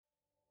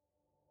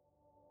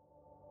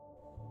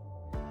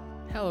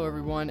Hello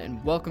everyone,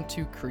 and welcome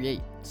to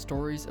Create,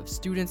 stories of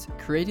students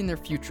creating their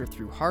future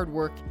through hard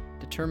work,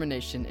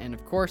 determination, and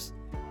of course,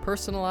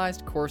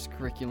 personalized course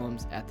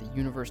curriculums at the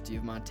University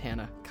of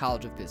Montana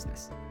College of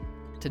Business.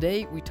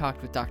 Today, we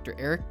talked with Dr.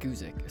 Erik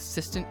Guzik,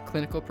 Assistant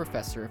Clinical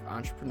Professor of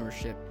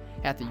Entrepreneurship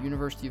at the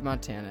University of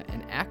Montana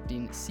and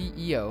acting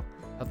CEO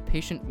of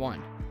Patient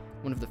One,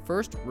 one of the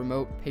first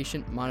remote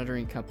patient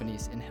monitoring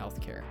companies in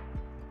healthcare.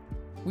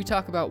 We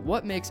talk about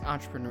what makes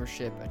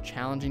entrepreneurship a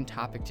challenging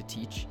topic to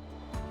teach.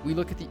 We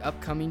look at the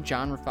upcoming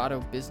John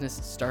Ruffatto Business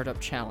Startup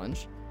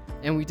Challenge,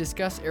 and we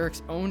discuss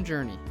Erik's own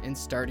journey in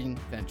starting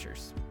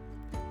ventures.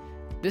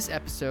 This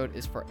episode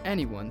is for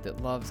anyone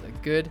that loves a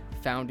good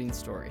founding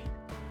story.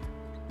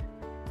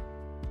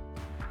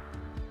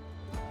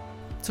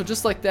 So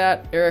just like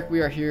that, Erik,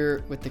 we are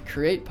here with the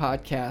Create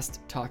podcast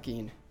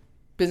talking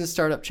Business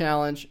Startup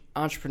Challenge,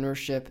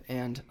 entrepreneurship,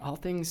 and all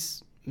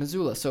things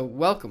Missoula. So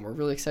welcome. We're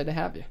really excited to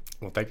have you.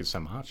 Well, thank you so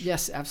much.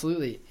 Yes,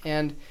 absolutely.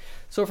 And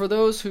so for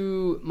those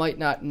who might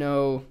not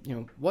know,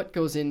 what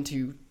goes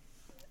into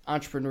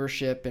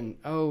entrepreneurship and,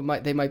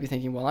 they might be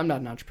thinking, well, I'm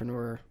not an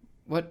entrepreneur.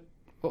 What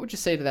would you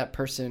say to that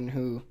person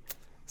who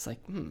is like,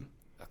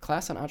 a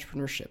class on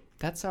entrepreneurship?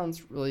 That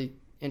sounds really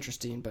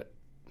interesting, but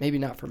maybe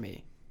not for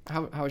me.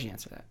 How would you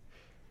answer that?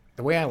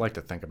 The way I like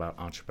to think about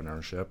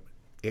entrepreneurship,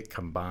 it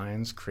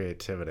combines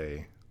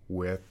creativity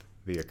with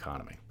the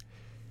economy.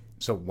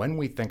 So when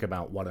we think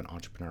about what an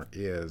entrepreneur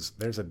is,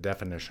 there's a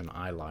definition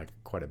I like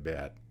quite a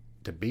bit.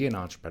 To be an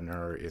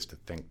entrepreneur is to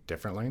think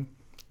differently.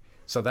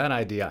 So that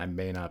idea, I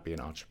may not be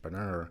an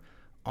entrepreneur,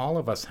 all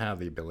of us have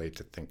the ability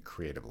to think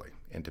creatively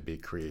and to be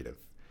creative.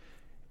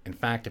 In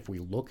fact, if we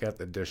look at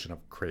the definition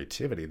of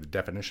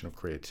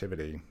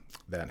creativity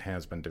that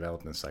has been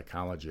developed in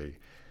psychology,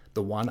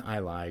 the one I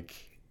like,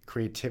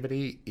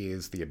 creativity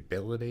is the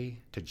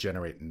ability to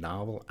generate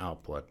novel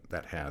output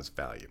that has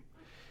value.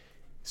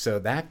 So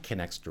that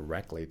connects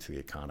directly to the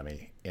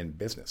economy in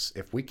business.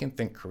 If we can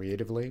think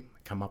creatively,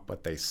 come up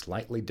with a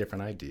slightly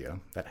different idea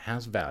that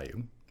has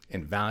value,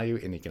 and value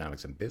in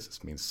economics and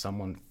business means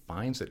someone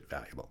finds it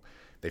valuable.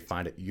 They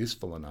find it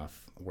useful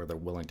enough where they're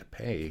willing to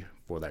pay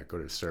for that good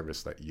or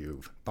service that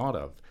you've thought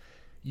of.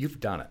 You've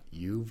done it.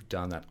 You've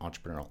done that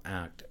entrepreneurial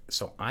act.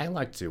 So I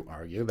like to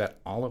argue that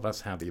all of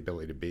us have the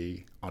ability to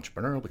be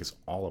entrepreneurial because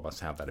all of us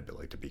have that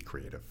ability to be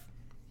creative.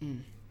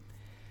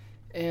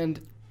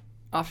 And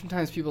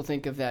oftentimes people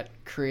think of that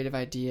creative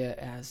idea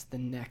as the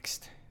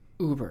next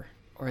Uber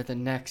or the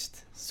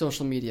next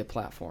social media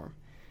platform.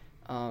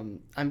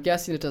 I'm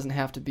guessing it doesn't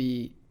have to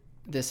be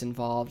this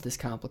involved, this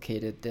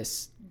complicated,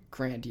 this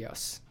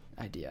grandiose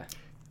idea.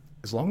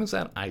 As long as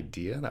that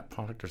idea, that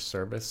product or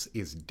service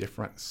is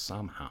different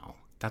somehow,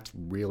 that's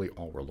really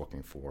all we're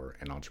looking for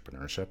in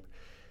entrepreneurship.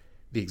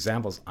 The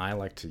examples I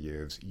like to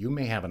use, you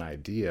may have an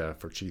idea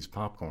for cheese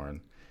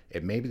popcorn.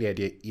 It maybe the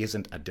idea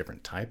isn't a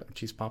different type of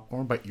cheese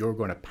popcorn, but you're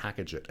going to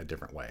package it a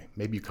different way.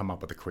 Maybe you come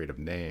up with a creative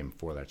name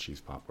for that cheese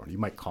popcorn. You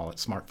might call it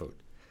Smart Food.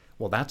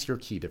 Well, that's your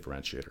key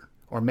differentiator.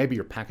 Or maybe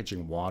you're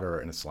packaging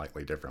water in a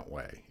slightly different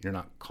way. You're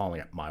not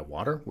calling it My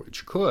Water, which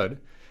you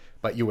could,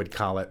 but you would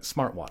call it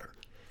Smart Water.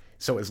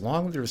 So as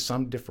long as there's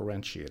some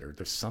differentiator,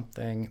 there's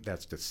something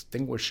that's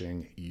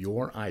distinguishing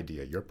your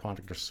idea, your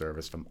product or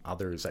service from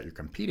others that you're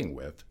competing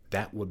with,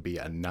 that would be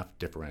enough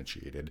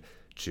differentiated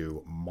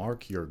to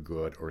mark your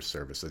good or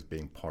service as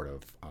being part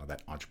of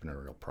that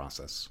entrepreneurial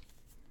process.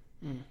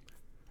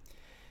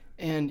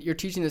 And you're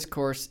teaching this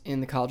course in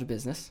the College of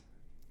Business.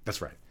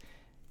 That's right.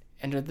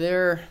 And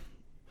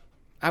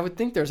I would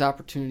think there's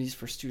opportunities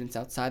for students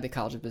outside the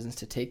College of Business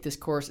to take this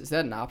course. Is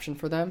that an option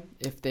for them?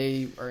 If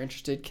they are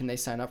interested, can they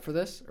sign up for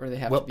this, or they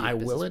have to be a business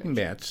major? Well, I will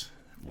admit,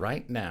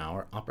 right now,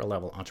 our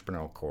upper-level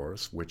entrepreneurial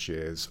course, which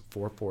is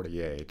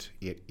 448,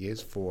 it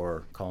is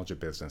for College of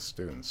Business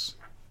students.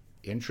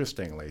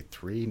 Interestingly,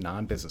 3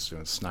 non-business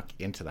students snuck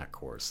into that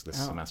course this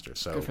semester.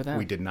 So good for them.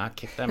 We did not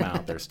kick them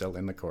out. They're still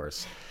in the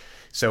course.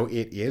 So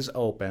it is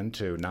open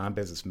to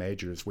non-business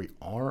majors. We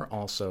are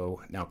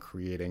also now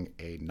creating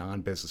a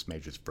non-business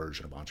majors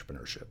version of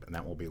entrepreneurship, and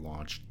that will be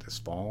launched this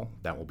fall.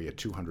 That will be a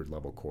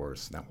 200-level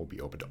course, and that will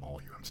be open to all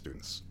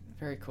students.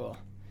 Very cool.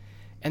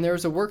 And there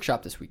was a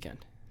workshop this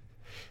weekend.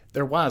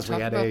 There was. Talk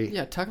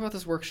about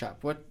this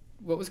workshop. What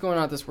was going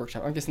on at this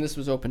workshop? I'm guessing this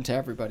was open to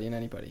everybody and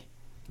anybody.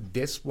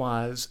 This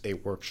was a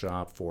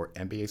workshop for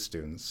MBA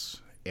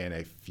students and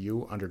a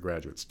few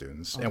undergraduate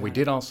students. Okay. And we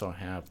did also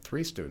have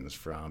 3 students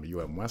from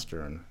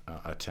Western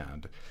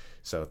attend.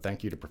 So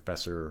thank you to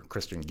Professor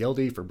Christian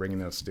Gildy for bringing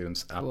those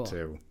students up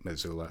to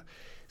Missoula.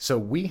 So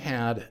we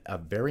had a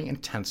very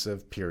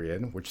intensive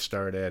period, which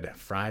started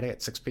Friday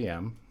at 6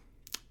 p.m.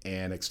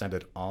 and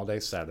extended all day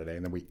Saturday.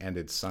 And then we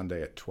ended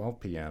Sunday at 12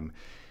 p.m.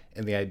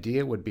 And the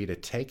idea would be to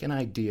take an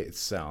idea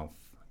itself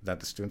that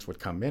the students would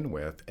come in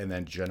with and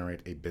then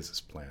generate a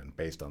business plan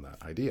based on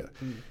that idea.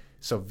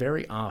 So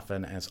very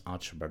often as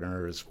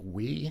entrepreneurs,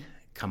 we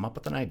come up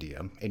with an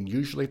idea, and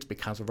usually it's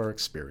because of our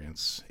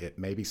experience. It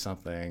may be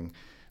something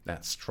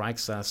that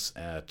strikes us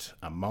at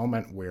a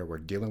moment where we're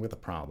dealing with a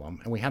problem,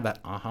 and we have that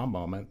aha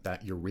moment,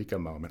 that eureka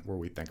moment where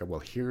we think,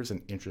 well, here's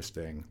an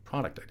interesting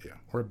product idea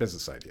or a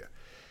business idea.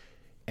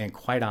 And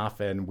quite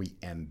often we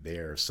end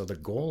there. So the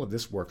goal of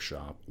this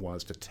workshop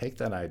was to take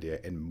that idea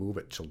and move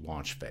it to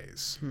launch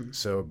phase.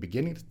 So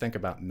beginning to think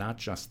about not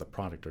just the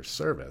product or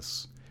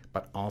service,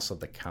 but also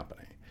the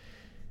company.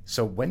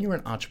 So when you're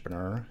an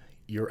entrepreneur,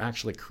 you're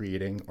actually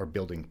creating or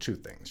building two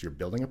things. You're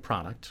building a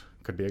product,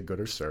 could be a good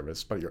or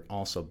service, but you're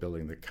also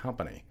building the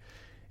company.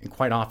 And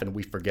quite often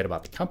we forget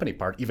about the company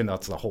part, even though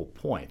it's the whole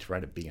point,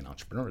 right, of being an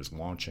entrepreneur is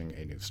launching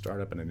a new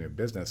startup and a new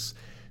business.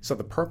 So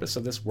the purpose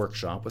of this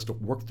workshop was to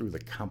work through the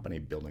company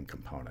building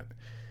component.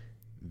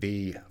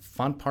 The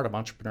fun part of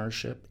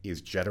entrepreneurship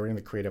is generating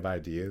the creative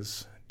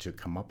ideas to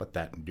come up with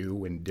that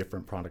new and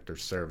different product or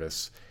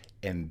service.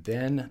 And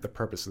then the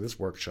purpose of this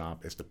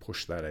workshop is to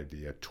push that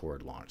idea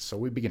toward launch. So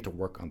we begin to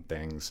work on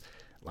things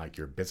like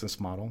your business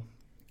model,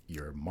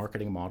 your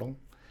marketing model,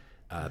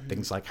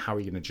 things like how are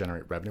you going to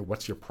generate revenue?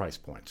 What's your price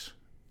point?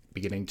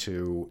 Beginning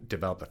to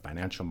develop a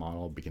financial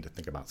model, begin to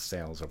think about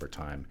sales over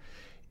time,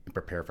 and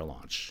prepare for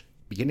launch.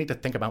 Beginning to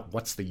think about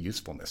what's the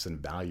usefulness and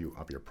value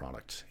of your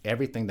product.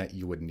 Everything that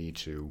you would need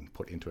to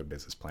put into a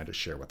business plan to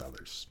share with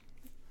others.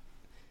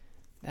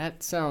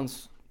 That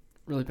sounds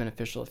really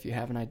beneficial if you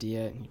have an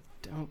idea and you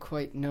don't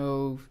quite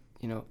know,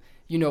 you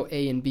know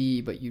A and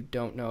B, but you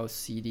don't know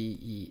C, D,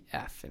 E,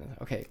 F. And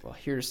okay, well,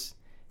 here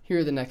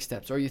are the next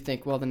steps. Or you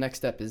think, well, the next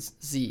step is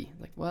Z.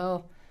 Like,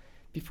 well,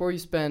 before you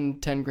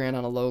spend 10 grand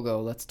on a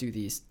logo, let's do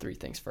these 3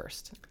 things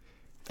first.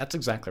 That's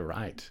exactly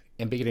right.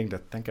 And beginning to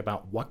think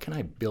about what can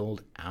I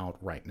build out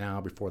right now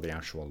before the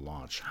actual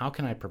launch? How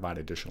can I provide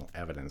additional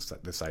evidence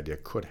that this idea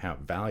could have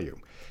value?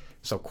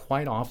 So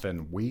quite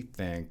often we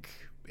think,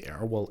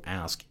 or we'll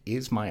ask,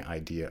 is my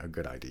idea a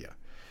good idea?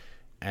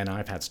 And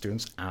I've had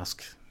students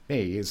ask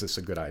me, is this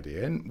a good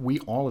idea? And we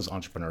all as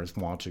entrepreneurs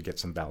want to get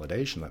some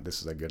validation that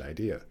this is a good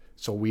idea.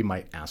 So we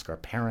might ask our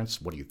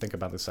parents, what do you think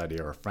about this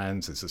idea? Or our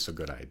friends, is this a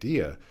good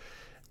idea?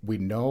 We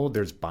know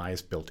there's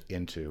bias built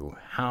into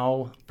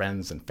how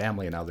friends and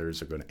family and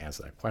others are going to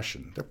answer that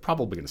question. They're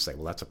probably going to say,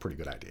 well, that's a pretty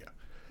good idea.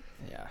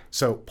 Yeah.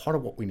 So part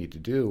of what we need to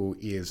do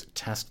is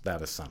test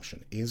that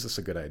assumption. Is this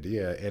a good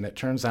idea? And it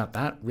turns out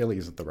that really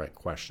isn't the right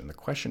question. The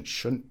question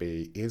shouldn't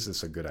be, is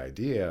this a good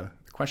idea?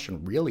 The question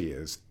really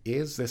is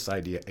this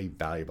idea a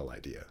valuable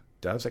idea?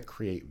 Does it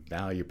create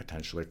value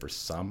potentially for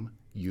some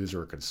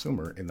user or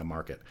consumer in the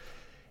market?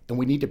 And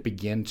we need to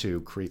begin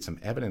to create some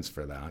evidence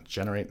for that,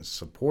 generate and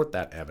support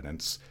that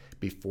evidence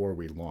before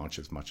we launch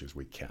as much as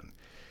we can.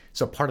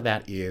 So part of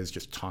that is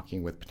just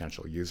talking with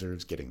potential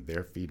users, getting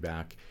their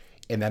feedback.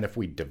 And then if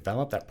we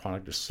develop that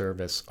product or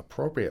service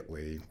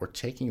appropriately, we're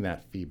taking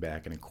that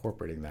feedback and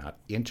incorporating that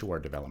into our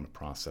development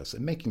process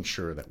and making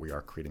sure that we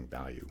are creating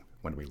value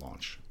when we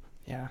launch.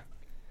 Yeah.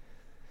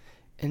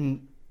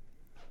 And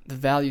the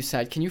value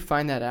side, can you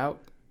find that out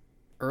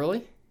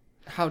early?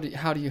 How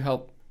do you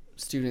help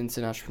students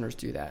and entrepreneurs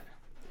do that?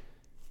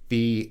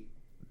 The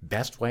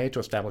best way to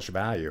establish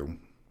value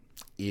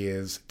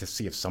is to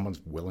see if someone's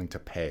willing to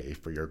pay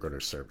for your good or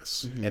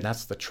service. Mm-hmm. And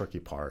that's the tricky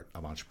part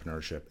of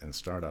entrepreneurship and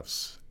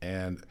startups.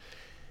 And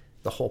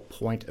the whole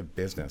point of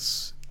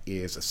business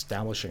is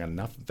establishing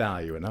enough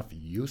value, enough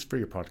use for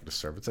your product or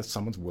service that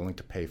someone's willing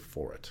to pay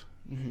for it.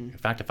 Mm-hmm. In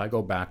fact, if I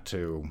go back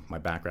to my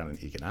background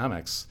in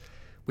economics,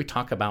 we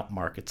talk about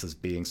markets as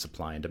being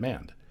supply and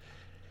demand.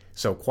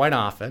 So quite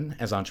often,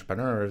 as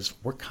entrepreneurs,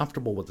 we're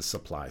comfortable with the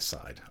supply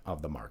side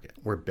of the market.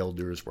 We're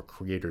builders, we're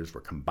creators, we're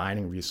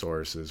combining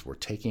resources, we're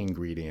taking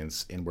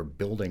ingredients, and we're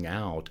building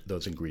out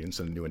those ingredients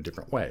in a new and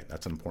different way.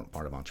 That's an important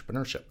part of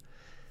entrepreneurship.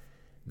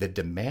 The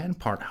demand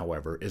part,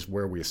 however, is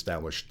where we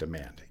establish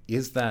demand.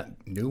 Is that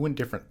new and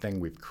different thing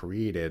we've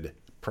created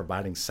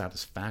providing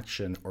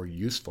satisfaction or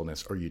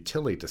usefulness or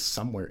utility to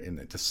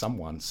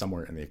someone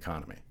somewhere in the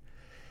economy?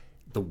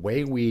 The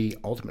way we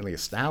ultimately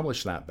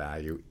establish that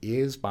value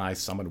is by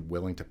someone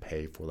willing to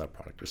pay for that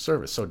product or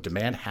service. So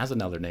demand has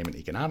another name in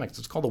economics.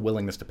 It's called the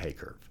willingness to pay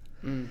curve.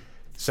 Mm.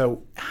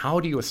 So how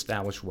do you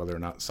establish whether or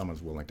not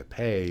someone's willing to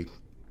pay?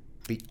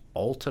 The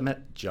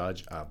ultimate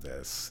judge of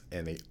this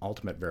and the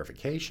ultimate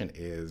verification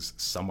is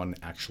someone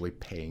actually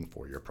paying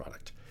for your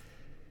product.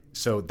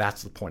 So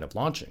that's the point of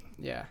launching.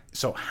 Yeah.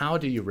 So how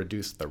do you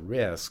reduce the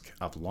risk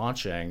of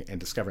launching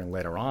and discovering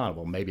later on,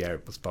 well, maybe I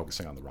was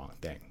focusing on the wrong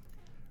thing?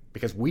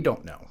 Because we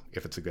don't know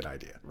if it's a good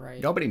idea.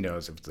 Right. Nobody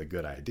knows if it's a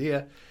good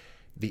idea.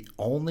 The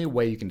only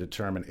way you can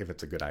determine if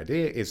it's a good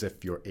idea is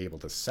if you're able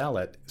to sell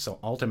it. So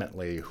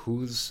ultimately,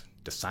 who's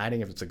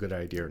deciding if it's a good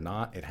idea or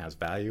not, it has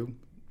value,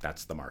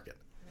 that's the market.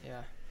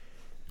 Yeah.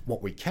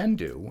 What we can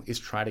do is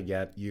try to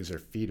get user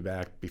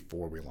feedback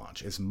before we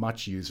launch, as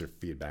much user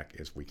feedback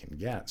as we can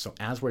get. So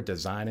as we're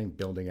designing,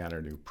 building out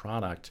our new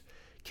product,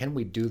 can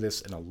we do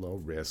this in a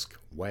low-risk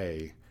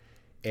way?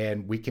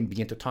 And we can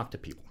begin to talk to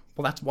people.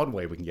 Well, that's one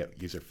way we can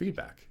get user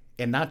feedback.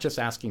 And not just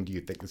asking, do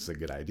you think this is a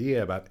good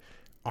idea, but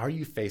are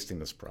you facing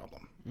this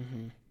problem?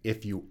 Mm-hmm.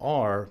 If you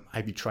are,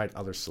 have you tried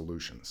other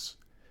solutions?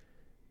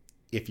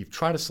 if you've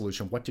tried a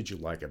solution, what did you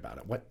like about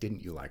it? What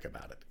didn't you like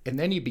about it? And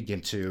then you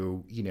begin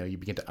to,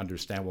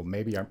 understand, well,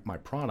 maybe my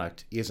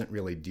product isn't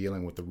really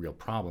dealing with the real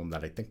problem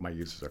that I think my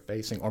users are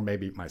facing, or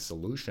maybe my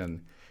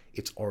solution,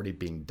 it's already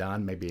being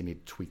done. Maybe I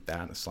need to tweak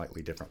that in a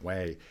slightly different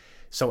way.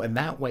 So in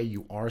that way,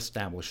 you are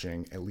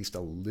establishing at least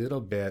a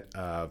little bit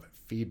of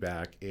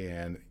feedback,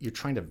 and you're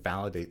trying to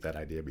validate that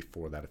idea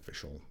before that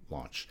official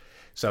launch.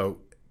 So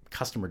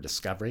customer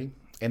discovery,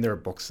 and there are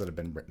books that have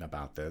been written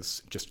about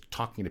this, just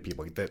talking to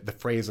people. The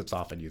phrase that's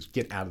often used,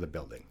 get out of the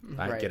building,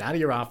 right? Get out of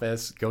your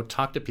office, go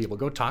talk to people,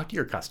 go talk to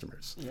your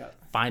customers. Yeah.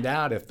 Find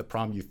out if the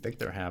problem you think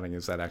they're having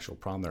is that actual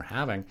problem they're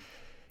having.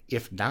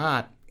 If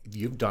not,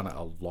 you've done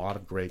a lot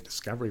of great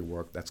discovery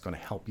work that's going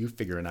to help you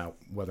figuring out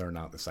whether or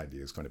not this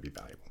idea is going to be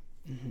valuable.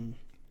 Mm-hmm.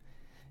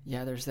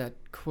 Yeah, there's that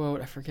quote,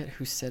 I forget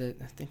who said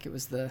it. I think it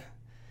was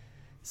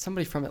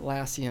somebody from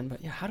Atlassian,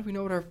 but yeah, how do we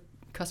know what our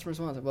customers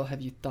want? Well,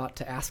 have you thought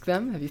to ask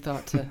them? Have you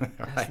thought to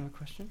ask them a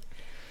question?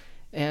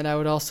 And I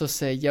would also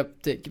say,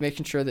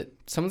 making sure that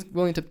someone's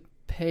willing to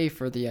pay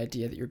for the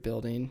idea that you're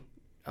building.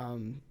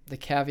 The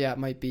caveat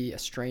might be a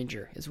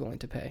stranger is willing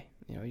to pay.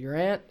 Your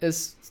aunt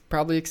is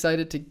probably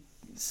excited to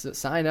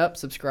sign up,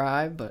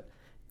 subscribe, but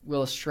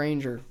will a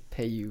stranger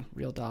pay you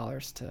real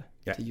dollars to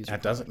use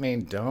that doesn't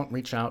mean don't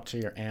reach out to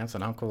your aunts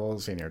and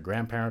uncles and your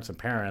grandparents and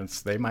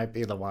parents. They might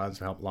be the ones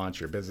who help launch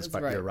your business.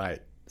 That's You're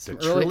right. To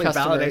truly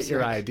validate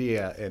your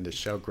idea and to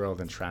show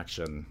growth and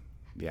traction,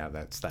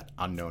 that's that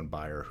unknown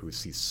buyer who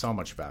sees so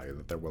much value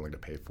that they're willing to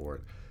pay for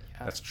it.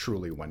 Yeah. That's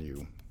truly when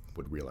you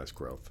would realize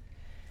growth.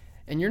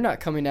 And you're not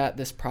coming at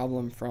this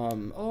problem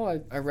from,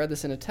 I read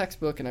this in a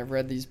textbook and I've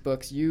read these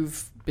books.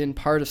 You've been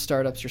part of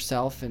startups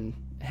yourself and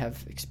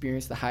have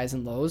experienced the highs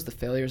and lows, the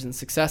failures and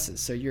successes.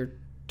 So you're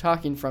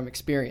talking from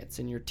experience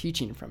and you're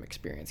teaching from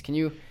experience. Can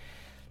you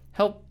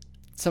help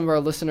some of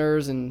our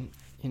listeners and,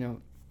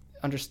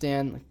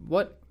 understand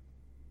what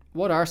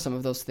are some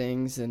of those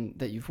things and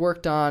that you've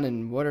worked on,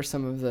 and what are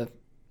some of the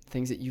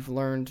things that you've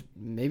learned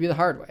maybe the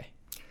hard way?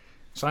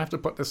 So I have to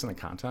put this in the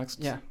context.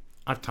 Yeah.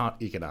 I've taught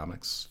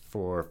economics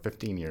for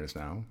 15 years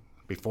now.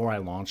 Before I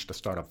launched a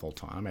startup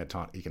full-time, I had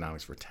taught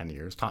economics for 10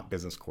 years, taught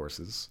business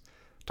courses,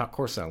 taught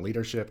courses on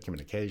leadership,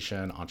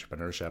 communication,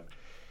 entrepreneurship.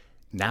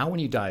 Now when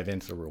you dive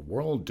into the real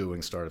world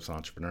doing startups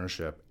and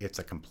entrepreneurship, it's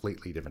a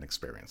completely different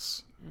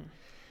experience.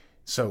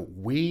 So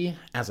we,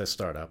 as a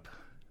startup,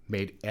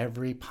 made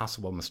every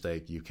possible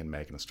mistake you can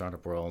make in the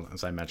startup world.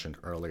 As I mentioned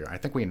earlier, I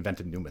think we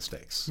invented new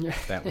mistakes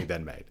that we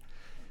then made.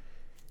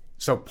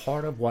 So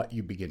part of what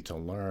you begin to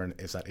learn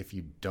is that if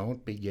you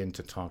don't begin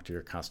to talk to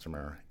your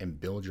customer and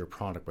build your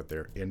product with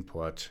their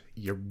input,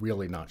 you're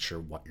really not sure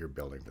what you're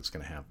building that's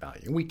going to have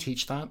value. And we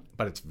teach that,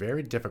 but it's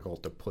very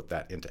difficult to put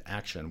that into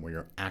action when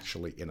you're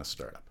actually in a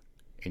startup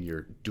and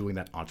you're doing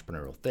that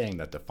entrepreneurial thing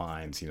that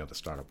defines, the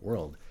startup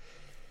world.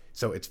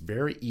 So it's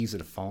very easy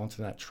to fall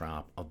into that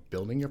trap of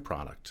building your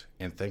product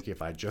and think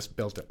if I just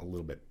built it a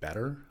little bit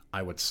better,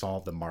 I would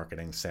solve the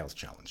marketing sales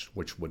challenge,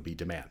 which would be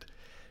demand.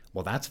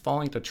 Well, that's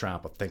falling into the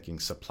trap of thinking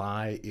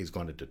supply is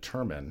going to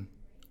determine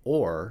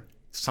or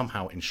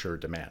somehow ensure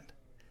demand.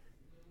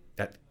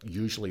 That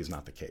usually is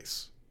not the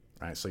case,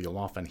 right? So you'll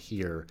often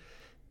hear,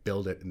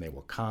 build it and they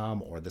will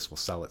come, or this will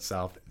sell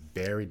itself.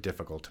 Very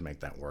difficult to make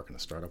that work in the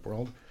startup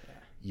world. Yeah.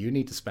 You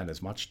need to spend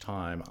as much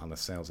time on the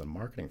sales and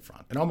marketing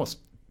front and almost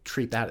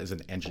treat that as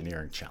an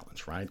engineering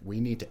challenge, right? We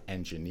need to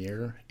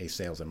engineer a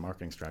sales and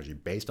marketing strategy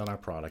based on our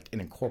product and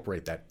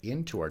incorporate that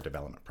into our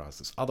development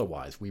process.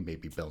 Otherwise, we may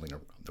be building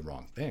the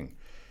wrong thing.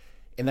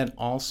 And then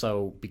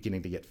also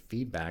beginning to get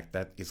feedback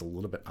that is a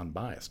little bit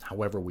unbiased,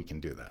 however we can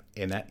do that.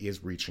 And that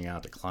is reaching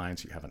out to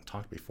clients you haven't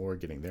talked before,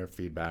 getting their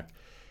feedback.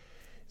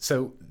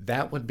 So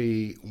that would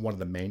be one of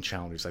the main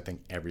challenges I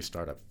think every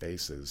startup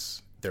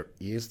faces. There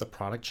is the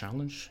product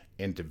challenge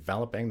in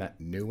developing that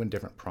new and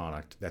different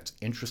product that's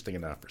interesting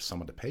enough for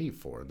someone to pay you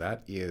for.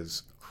 That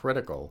is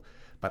critical.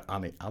 But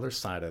on the other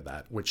side of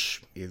that,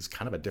 which is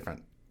kind of a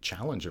different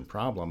challenge and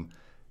problem,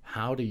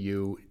 how do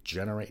you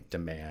generate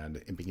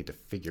demand and begin to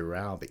figure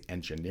out the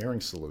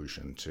engineering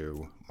solution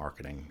to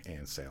marketing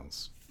and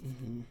sales?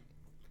 Mm-hmm.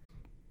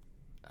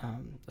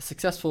 A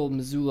successful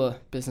Missoula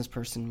business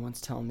person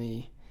once told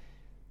me,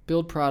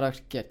 build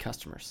product, get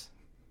customers.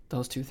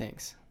 Those two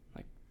things.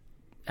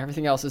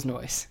 Everything else is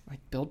noise.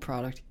 Build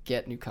product,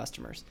 get new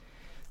customers.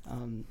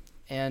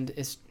 And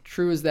as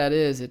true as that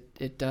is,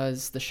 it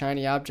does, the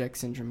shiny object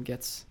syndrome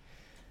gets,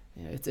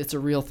 it's a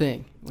real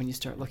thing when you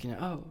start looking at,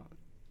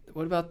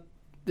 what about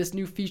this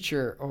new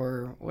feature,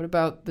 or what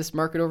about this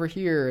market over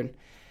here,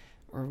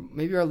 or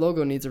maybe our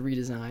logo needs a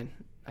redesign.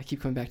 I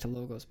keep coming back to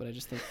logos, but I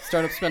just think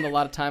startups spend a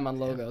lot of time on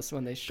logos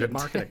when they should. Good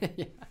marketing.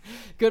 Yeah.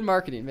 Good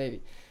marketing,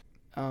 maybe.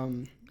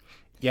 And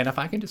if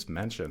I can just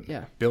mention,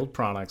 build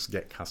products,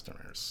 get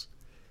customers.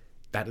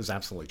 That is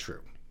absolutely true,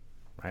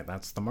 right?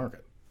 That's the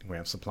market. We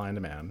have supply and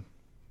demand,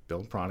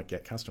 build product,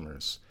 get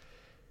customers.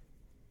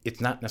 It's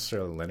not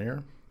necessarily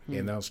linear,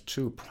 and those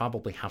two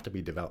probably have to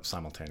be developed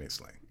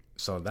simultaneously.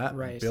 So that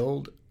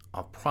build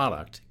a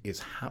product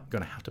is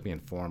going to have to be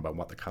informed by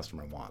what the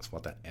customer wants,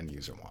 what that end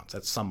user wants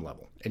at some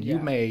level. And you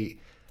may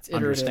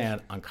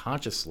understand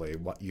unconsciously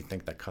what you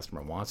think that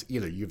customer wants.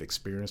 Either you've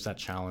experienced that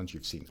challenge,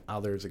 you've seen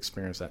others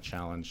experience that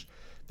challenge,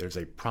 there's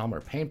a problem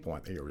or pain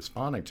point that you're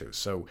responding to.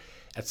 So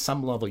at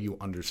some level, you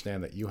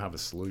understand that you have a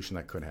solution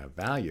that could have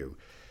value.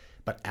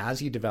 But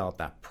as you develop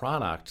that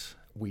product,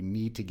 we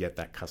need to get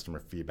that customer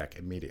feedback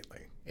immediately.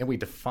 And we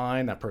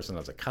define that person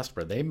as a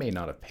customer. They may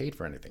not have paid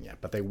for anything yet,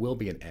 but they will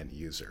be an end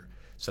user.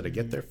 So to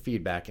get their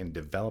feedback and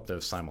develop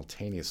those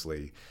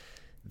simultaneously,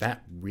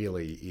 that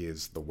really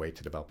is the way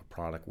to develop a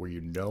product where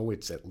you know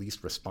it's at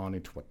least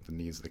responding to what the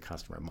needs of the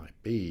customer might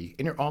be.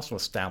 And you're also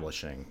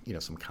establishing,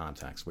 some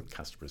contacts with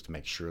customers to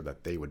make sure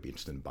that they would be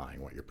interested in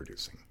buying what you're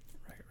producing.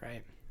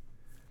 Right.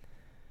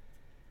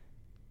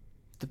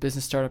 The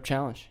Business Startup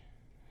Challenge.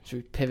 Should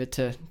we pivot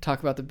to talk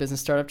about the Business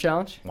Startup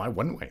Challenge? Why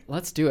wouldn't we?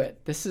 Let's do it.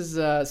 This is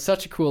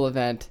such a cool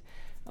event.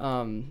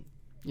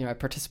 I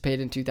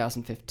participated in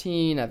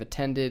 2015. I've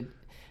attended,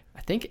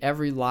 I think,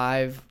 every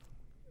live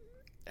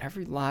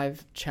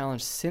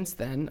challenge since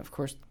then. Of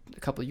course, a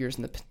couple of years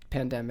in the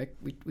pandemic,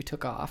 we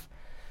took off.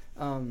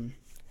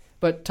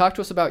 But talk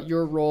to us about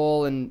your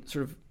role and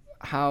sort of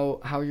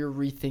how you're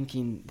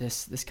rethinking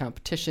this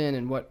competition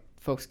and what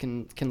folks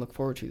can look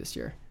forward to this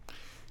year.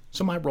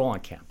 So my role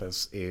on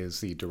campus is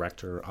the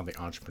director of the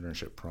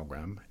entrepreneurship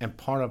program, and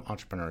part of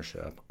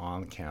entrepreneurship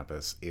on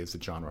campus is the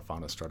John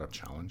Ruffatto Startup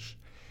Challenge.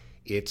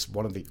 It's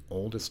one of the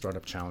oldest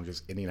startup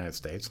challenges in the United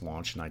States,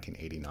 launched in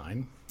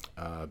 1989.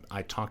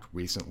 I talked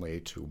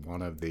recently to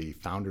one of the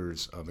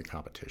founders of the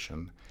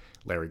competition,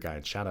 Larry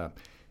Guzik,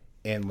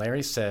 and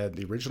Larry said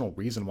the original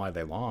reason why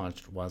they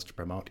launched was to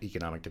promote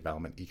economic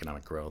development,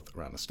 economic growth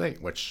around the state,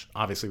 which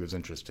obviously was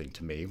interesting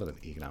to me with an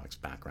economics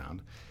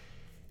background.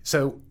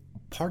 So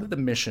part of the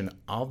mission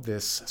of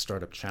this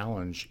startup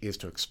challenge is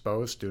to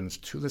expose students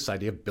to this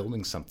idea of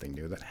building something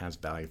new that has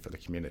value for the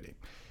community.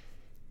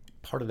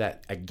 Part of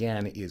that,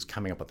 again, is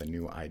coming up with a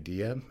new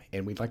idea,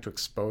 and we'd like to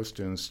expose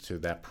students to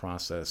that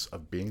process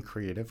of being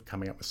creative,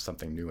 coming up with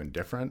something new and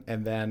different,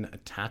 and then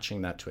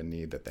attaching that to a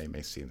need that they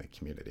may see in the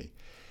community.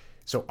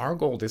 So our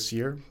goal this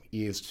year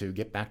is to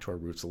get back to our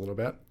roots a little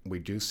bit. We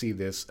do see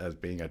this as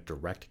being a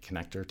direct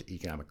connector to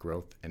economic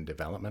growth and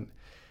development.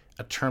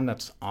 A term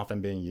that's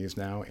often being used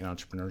now in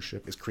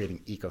entrepreneurship is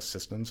creating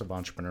ecosystems of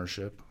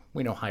entrepreneurship.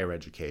 We know higher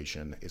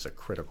education is a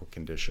critical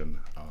condition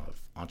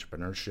of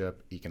entrepreneurship,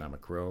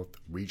 economic growth,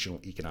 regional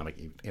economic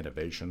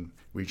innovation,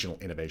 regional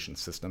innovation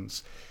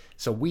systems.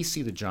 So we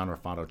see the John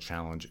Ruffatto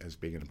Challenge as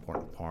being an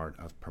important part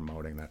of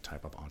promoting that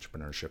type of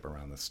entrepreneurship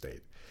around the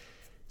state.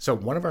 So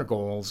one of our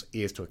goals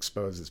is to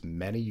expose as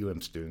many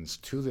students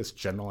to this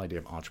general idea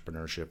of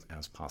entrepreneurship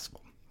as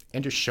possible,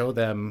 and to show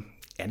them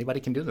anybody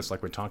can do this,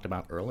 like we talked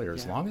about earlier.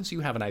 As long as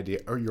you have an idea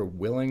or you're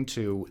willing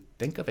to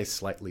think of a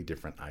slightly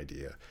different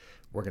idea,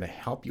 we're going to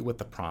help you with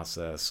the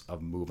process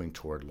of moving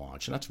toward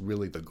launch. And that's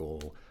really the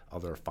goal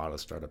of the Ruffatto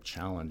Startup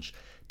Challenge,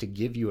 to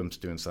give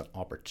students that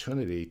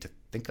opportunity to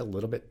think a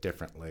little bit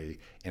differently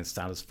and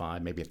satisfy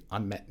maybe an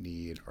unmet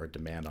need or a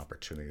demand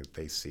opportunity that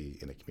they see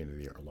in the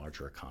community or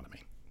larger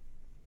economy.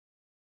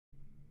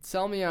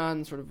 Sell me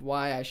on sort of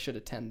why I should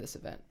attend this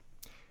event.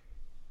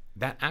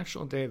 That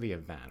actual day of the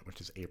event,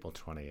 which is April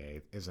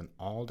 28th, is an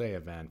all-day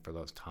event for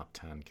those top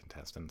 10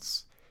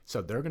 contestants.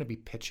 So they're going to be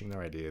pitching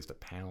their ideas to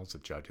panels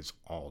of judges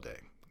all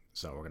day.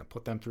 So we're going to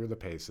put them through the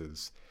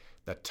paces.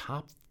 The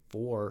top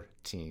 4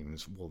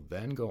 teams will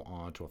then go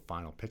on to a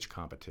final pitch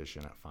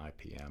competition at 5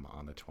 p.m.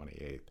 on the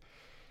 28th.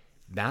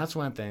 That's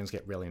when things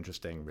get really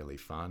interesting, really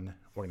fun.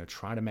 We're going to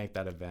try to make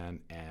that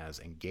event as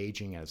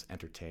engaging, as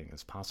entertaining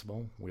as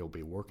possible. We'll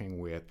be working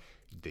with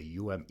the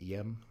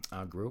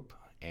umt group,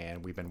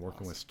 and we've been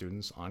working with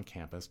students on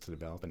campus to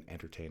develop an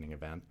entertaining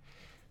event.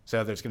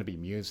 So there's going to be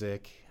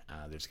music,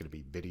 there's going to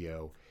be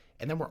video,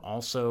 and then we're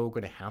also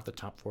going to have the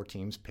top 4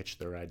 teams pitch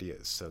their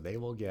ideas. So they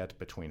will get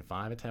between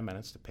 5 and 10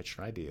 minutes to pitch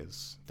their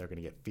ideas. They're going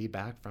to get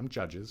feedback from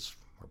judges.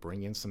 We're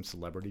bringing in some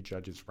celebrity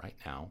judges right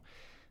now.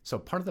 So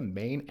part of the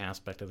main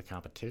aspect of the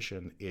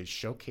competition is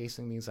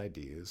showcasing these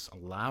ideas,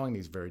 allowing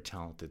these very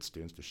talented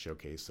students to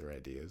showcase their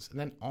ideas, and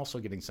then also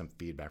getting some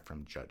feedback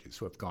from judges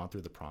who have gone through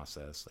the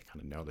process. They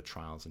kind of know the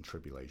trials and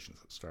tribulations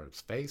that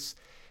startups face.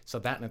 So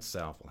that in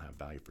itself will have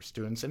value for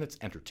students, and it's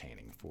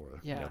entertaining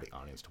for the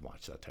audience to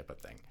watch that type of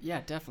thing.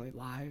 Yeah, definitely.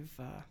 Live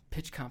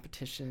pitch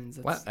competitions.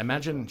 Well,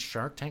 imagine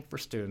Shark Tank for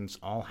students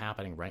all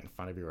happening right in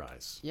front of your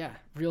eyes. Yeah,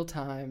 real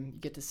time. You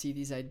get to see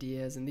these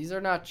ideas, and these are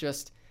not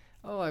just,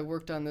 oh, I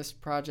worked on this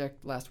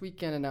project last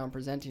weekend and now I'm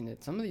presenting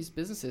it. Some of these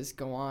businesses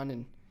go on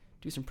and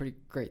do some pretty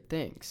great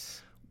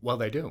things. Well,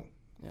 they do.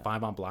 Yeah.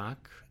 5 on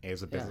Black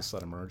is a business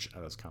that emerged out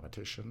of this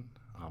competition.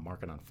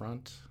 Market on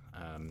Front,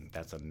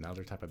 that's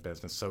another type of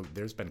business. So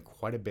there's been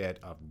quite a bit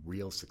of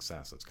real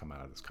success that's come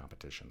out of this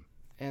competition.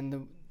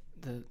 And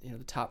the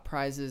top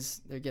prizes,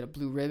 they get a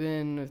blue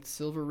ribbon, a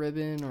silver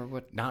ribbon, or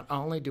what? Not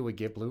only do we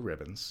give blue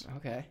ribbons,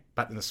 okay,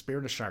 but in the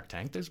spirit of Shark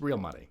Tank, there's real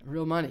money.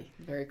 Real money.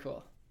 Very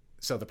cool.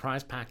 So the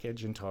prize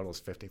package in total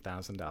is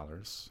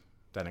 $50,000.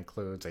 that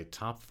includes a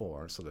top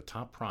 4. So the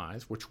top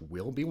prize, which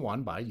will be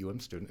won by a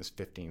student, is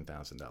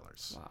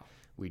 $15,000. Wow.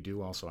 We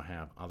do also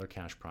have other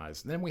cash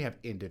prizes. Then we have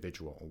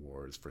individual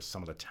awards for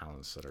some of the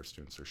talents that our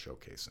students are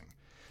showcasing.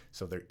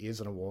 So there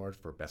is an award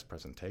for best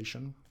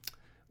presentation.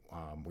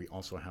 We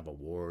also have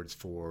awards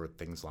for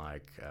things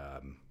like,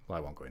 well, I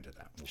won't go into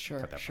that. We'll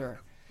Sure. part.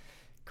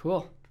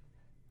 Cool.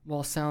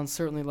 Well, sounds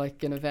certainly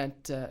like an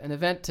event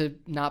to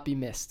not be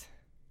missed.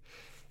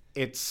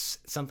 It's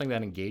something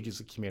that engages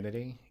the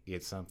community.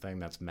 It's something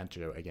that's meant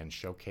to, again,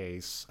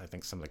 showcase, I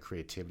think, some of the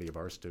creativity of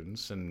our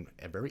students and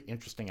a very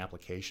interesting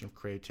application of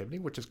creativity,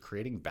 which is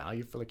creating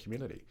value for the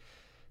community.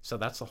 So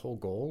that's the whole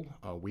goal,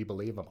 we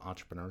believe, of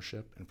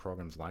entrepreneurship and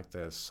programs like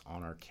this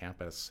on our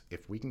campus.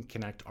 If we can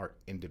connect our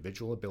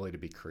individual ability to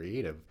be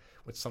creative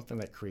with something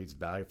that creates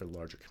value for the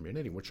larger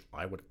community, which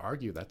I would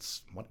argue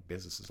that's what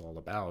business is all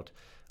about,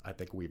 I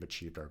think we've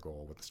achieved our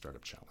goal with the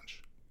Startup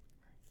Challenge.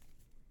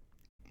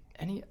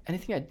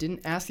 Anything I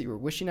didn't ask that you were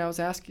wishing I was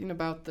asking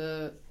about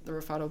the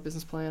Ruffatto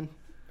business plan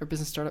or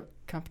business startup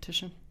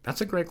competition? That's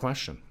a great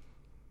question.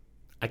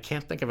 I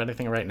can't think of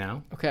anything right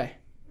now. Okay.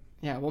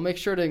 Yeah, we'll make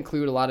sure to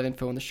include a lot of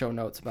info in the show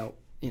notes about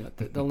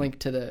the link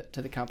to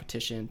the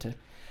competition, to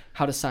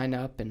how to sign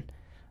up. And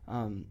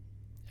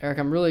Erik,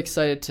 I'm really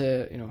excited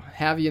to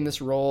have you in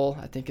this role.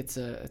 I think it's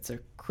a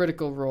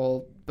critical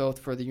role both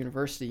for the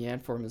university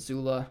and for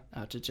Missoula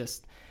to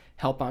just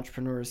help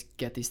entrepreneurs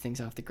get these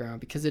things off the ground,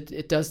 because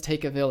it does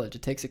take a village.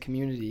 It takes a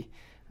community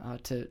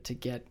to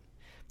get,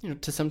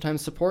 to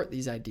sometimes support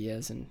these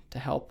ideas and to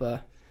help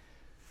a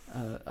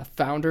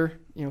founder,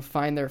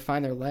 find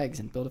their legs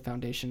and build a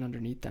foundation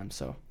underneath them.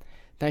 So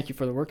thank you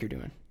for the work you're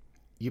doing.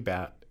 You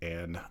bet.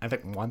 And I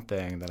think one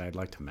thing that I'd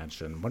like to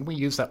mention, when we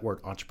use that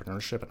word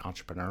entrepreneurship and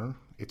entrepreneur,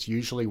 it's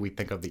usually we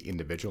think of the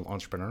individual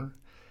entrepreneur.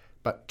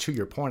 But to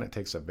your point, it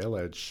takes a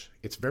village.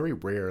 It's very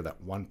rare that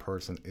one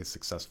person is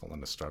successful in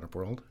the startup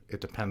world.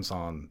 It depends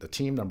on the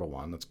team, number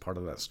one, that's part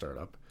of that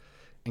startup,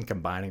 and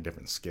combining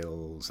different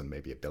skills and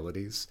maybe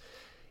abilities.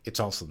 It's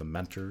also the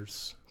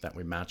mentors that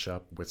we match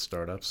up with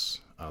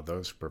startups,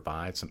 those who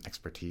provide some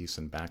expertise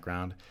and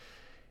background.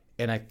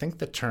 And I think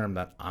the term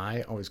that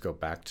I always go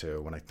back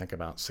to when I think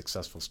about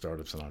successful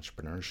startups and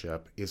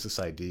entrepreneurship is this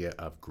idea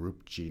of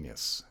group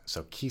genius.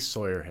 So Keith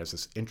Sawyer has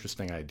this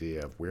interesting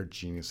idea of where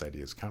genius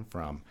ideas come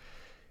from.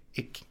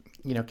 It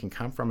can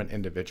come from an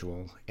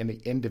individual, and the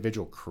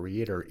individual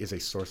creator is a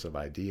source of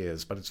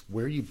ideas, but it's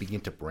where you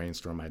begin to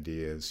brainstorm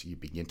ideas, you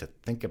begin to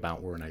think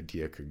about where an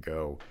idea could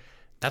go.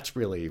 That's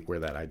really where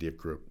that idea of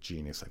group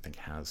genius, I think,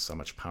 has so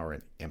much power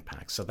and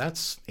impact. So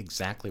that's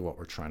exactly what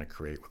we're trying to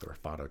create with the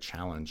Ruffatto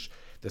Challenge,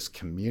 this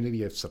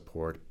community of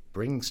support,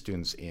 bringing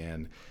students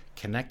in,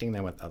 connecting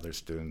them with other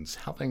students,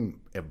 helping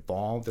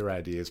evolve their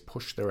ideas,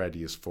 push their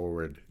ideas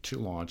forward to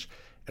launch,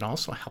 and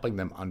also helping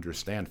them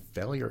understand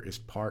failure is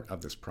part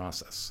of this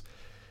process.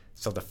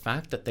 So the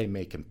fact that they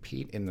may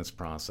compete in this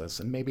process,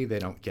 and maybe they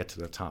don't get to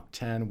the top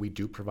 10, we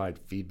do provide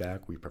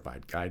feedback, we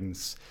provide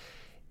guidance.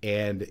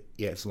 And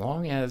as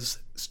long as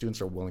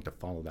students are willing to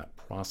follow that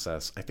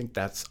process, I think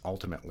that's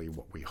ultimately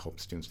what we hope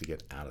students to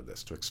get out of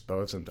this, to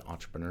expose them to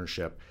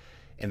entrepreneurship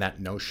and that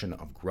notion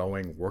of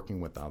growing,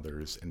 working with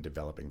others, and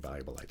developing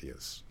valuable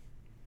ideas.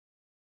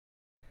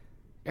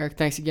 Erik,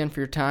 thanks again for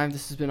your time.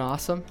 This has been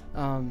awesome.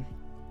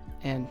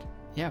 And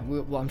yeah,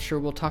 I'm sure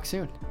we'll talk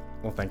soon.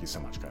 Well, thank you so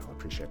much, Kyle. I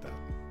appreciate that.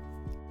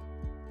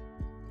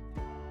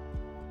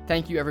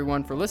 Thank you,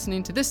 everyone, for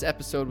listening to this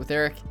episode with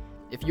Erik.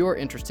 If you're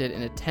interested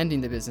in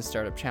attending the Business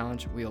Startup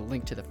Challenge, we'll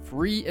link to the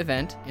free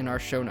event in our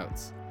show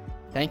notes.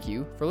 Thank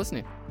you for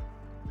listening.